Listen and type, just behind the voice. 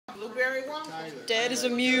very welcome. Dad is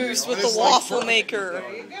amused with the waffle maker.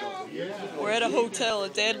 There you go. We're at a hotel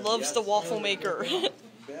and Dad loves the waffle maker.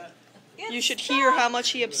 You should hear how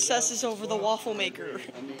much he obsesses over the waffle maker.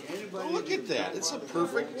 Oh, look at that. It's a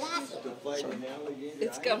perfect waffle.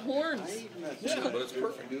 It's got horns. Yeah, but it's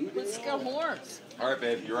perfect. It's got horns. All right,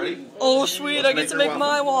 babe. You ready? Oh, sweet, I get to make make your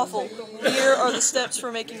my waffle. Here are the steps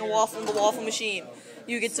for making a waffle in the waffle machine.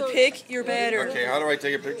 You get to pick your batter. Okay, how do I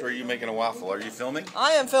take a picture of you making a waffle? Are you filming?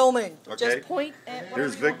 I am filming. Okay. Just point at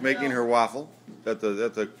Here's Vic making her waffle at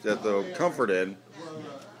the Comfort Inn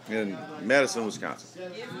in Madison,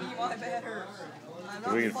 Wisconsin. Give me my batter.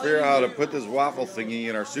 If we can figure out how to put this waffle thingy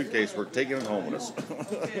in our suitcase, we're taking it home with us.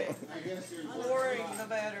 Pouring the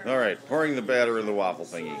batter. All right, pouring the batter in the waffle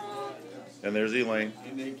thingy. And there's Elaine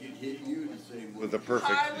with the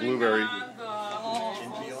perfect blueberry.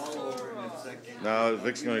 Now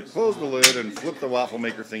Vic's going to close the lid and flip the waffle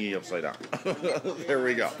maker thingy upside down. There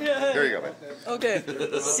we go. There you go, man. Okay,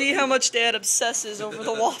 see how much Dad obsesses over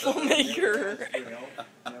the waffle maker.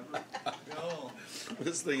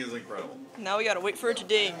 This thing is incredible. Now we gotta wait for it to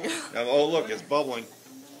ding. Now, oh, look, it's bubbling.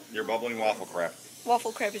 Your bubbling waffle crap.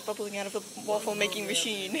 Waffle crap is bubbling out of the waffle making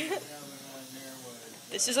machine.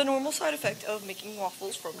 This is a normal side effect of making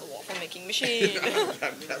waffles from the waffle making machine.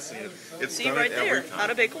 I'm guessing it. It's See done right it every there, time. how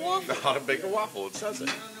to bake a waffle. How to bake a waffle, it says it.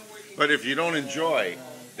 But if you don't enjoy,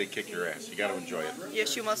 they kick your ass. You got to enjoy it.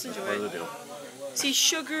 Yes, you must enjoy Part of the it. deal. See,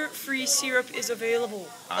 sugar-free syrup is available.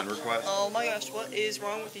 On request. Oh my gosh, what is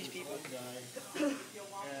wrong with these people?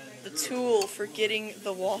 The tool for getting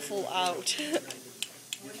the waffle out.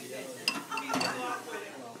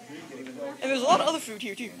 And there's a lot of other food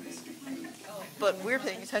here too. But we're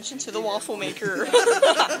paying attention to the waffle maker.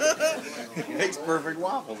 It makes perfect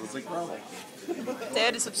waffles. It's incredible.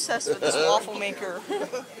 Dad is obsessed with this waffle maker. You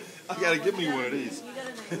got to give me one of these.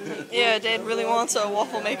 Yeah, Dad really wants a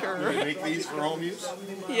waffle maker. Make these for home use?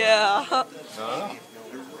 Yeah. No.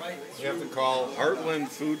 You have to call Heartland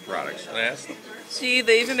Food Products and ask them. See,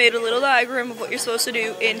 they even made a little diagram of what you're supposed to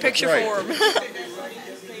do in picture Right. form.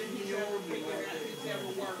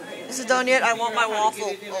 Is it done yet? I want my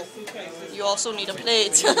waffle. Oh, you also need a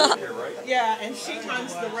plate. Yeah, and she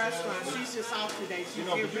runs the restaurant. She's just out today. She's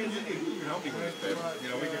here You visiting. can help me with this, babe. You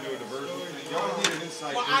know, we can do a diversion. You only need an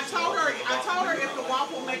inside. Well, I told her if the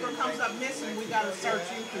waffle maker comes up missing, we gotta search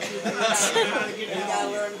you because you're trying to get it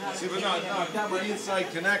out. See, but no, the inside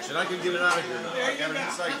connection. I can get it out of here now. I got an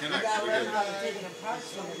inside connection.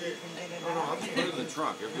 No, I'll just put it in the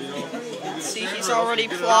trunk. If you know, See, he's already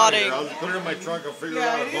plotting. I'll just put it in my trunk. I'll figure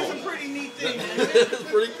Yeah, it it out is at a home. pretty neat thing. It's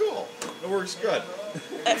pretty cool. It works good.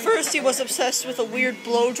 At first, he was obsessed with a weird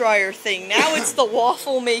blow dryer thing. Now it's the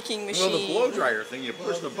waffle making Well, the machine. blow dryer thing, you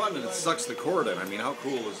push the button and it sucks the cord in. I mean, how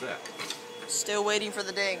cool is that? Still waiting for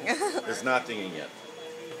the ding. It's not dinging yet.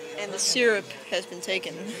 And the syrup has been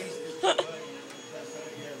taken.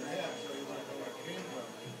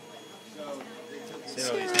 See,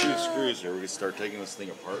 now these two screws here, we can start taking this thing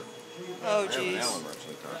apart. Oh, I have an jeez. Allen wrench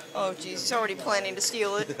in the car. Oh, jeez. He's already planning to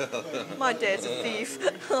steal it. My dad's a thief.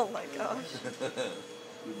 Oh, my gosh.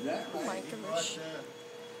 Oh, my gosh.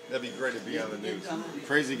 That'd be great to be on the news.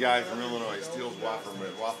 Crazy guy from Illinois steals waffle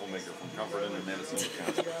maker from Comfort Inn in Madison,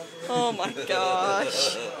 Wisconsin. Oh, my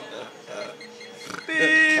gosh. All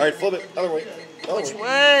Beep. right, flip it. Other way. Which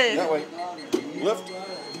way? That way. Lift.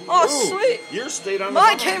 Oh, Ooh, sweet. yours stayed on the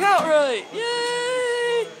Mine bottom. came out right.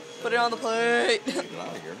 Yay. Put it on the plate. Get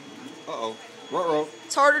out of here. Uh-oh. Ruh-roh.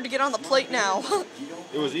 It's harder to get on the plate now.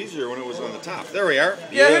 It was easier when it was on the top. There we are.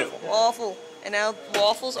 Yeah, Beautiful. waffle. And now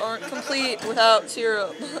waffles aren't complete without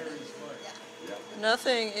syrup.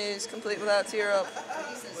 Nothing is complete without syrup.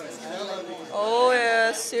 Oh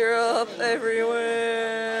yeah, syrup everywhere.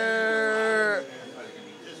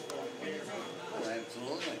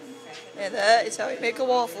 And that is how you make a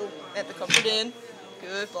waffle at the Comfort Inn.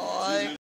 Goodbye.